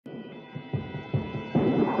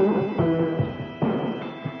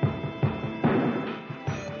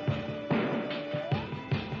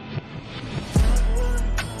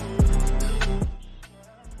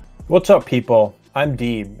What's up, people? I'm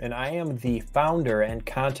Deeb, and I am the founder and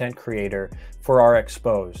content creator for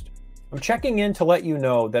RxPosed. I'm checking in to let you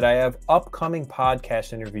know that I have upcoming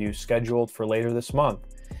podcast interviews scheduled for later this month,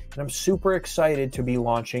 and I'm super excited to be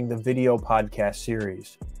launching the video podcast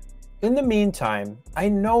series. In the meantime, I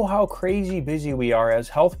know how crazy busy we are as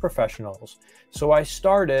health professionals, so I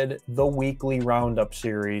started the weekly roundup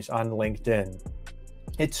series on LinkedIn.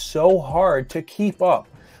 It's so hard to keep up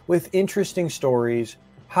with interesting stories,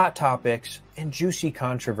 hot topics, and juicy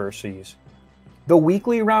controversies. The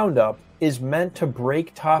weekly roundup is meant to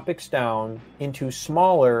break topics down into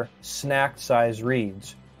smaller, snack-sized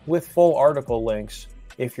reads with full article links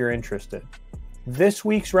if you're interested. This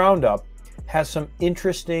week's roundup has some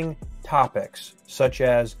interesting topics such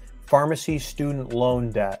as pharmacy student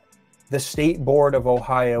loan debt, the State Board of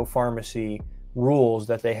Ohio Pharmacy rules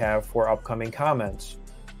that they have for upcoming comments,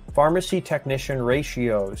 pharmacy technician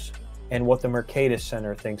ratios, and what the Mercatus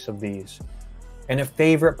Center thinks of these, and a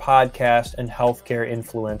favorite podcast and healthcare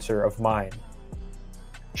influencer of mine.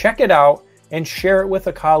 Check it out and share it with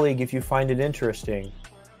a colleague if you find it interesting.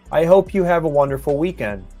 I hope you have a wonderful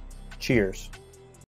weekend. Cheers.